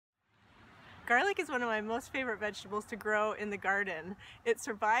Garlic is one of my most favorite vegetables to grow in the garden. It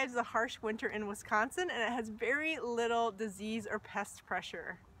survives the harsh winter in Wisconsin and it has very little disease or pest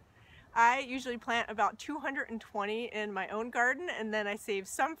pressure. I usually plant about 220 in my own garden, and then I save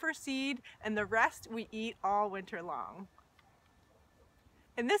some for seed and the rest we eat all winter long.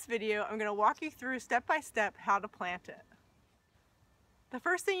 In this video, I'm going to walk you through step by step how to plant it. The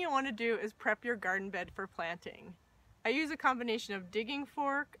first thing you want to do is prep your garden bed for planting. I use a combination of digging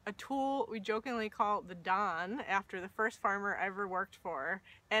fork, a tool we jokingly call the Don after the first farmer I ever worked for,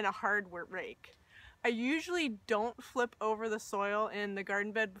 and a hardwood rake. I usually don't flip over the soil in the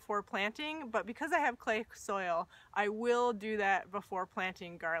garden bed before planting, but because I have clay soil, I will do that before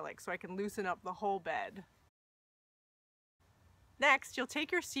planting garlic so I can loosen up the whole bed. Next, you'll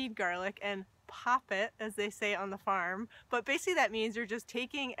take your seed garlic and pop it, as they say on the farm, but basically that means you're just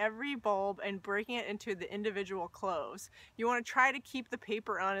taking every bulb and breaking it into the individual cloves. You want to try to keep the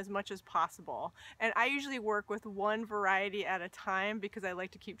paper on as much as possible, and I usually work with one variety at a time because I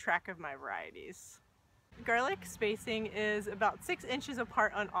like to keep track of my varieties. Garlic spacing is about 6 inches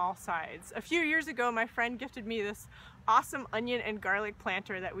apart on all sides. A few years ago, my friend gifted me this awesome onion and garlic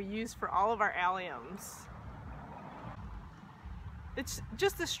planter that we use for all of our alliums. It's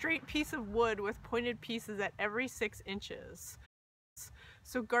just a straight piece of wood with pointed pieces at every 6 inches.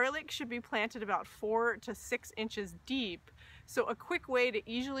 So garlic should be planted about 4 to 6 inches deep. So a quick way to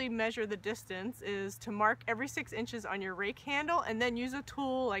easily measure the distance is to mark every 6 inches on your rake handle and then use a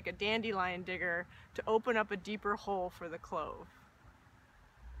tool like a dandelion digger to open up a deeper hole for the clove.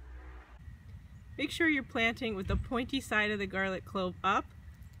 Make sure you're planting with the pointy side of the garlic clove up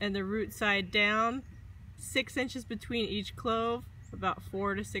and the root side down, 6 inches between each clove, about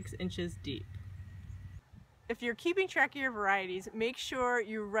 4 to 6 inches deep. If you're keeping track of your varieties, make sure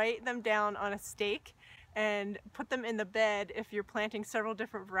you write them down on a stake and put them in the bed if you're planting several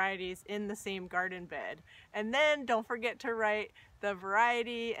different varieties in the same garden bed. And then don't forget to write the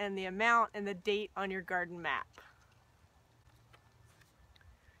variety and the amount and the date on your garden map.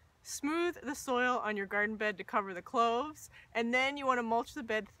 Smooth the soil on your garden bed to cover the cloves, and then you want to mulch the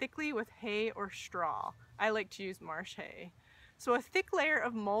bed thickly with hay or straw. I like to use marsh hay. So a thick layer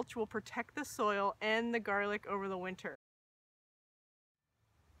of mulch will protect the soil and the garlic over the winter.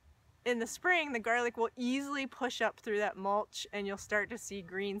 In the spring, the garlic will easily push up through that mulch and you'll start to see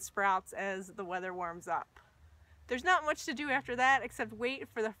green sprouts as the weather warms up. There's not much to do after that except wait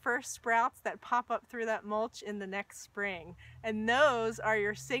for the first sprouts that pop up through that mulch in the next spring. And those are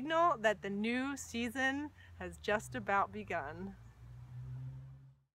your signal that the new season has just about begun.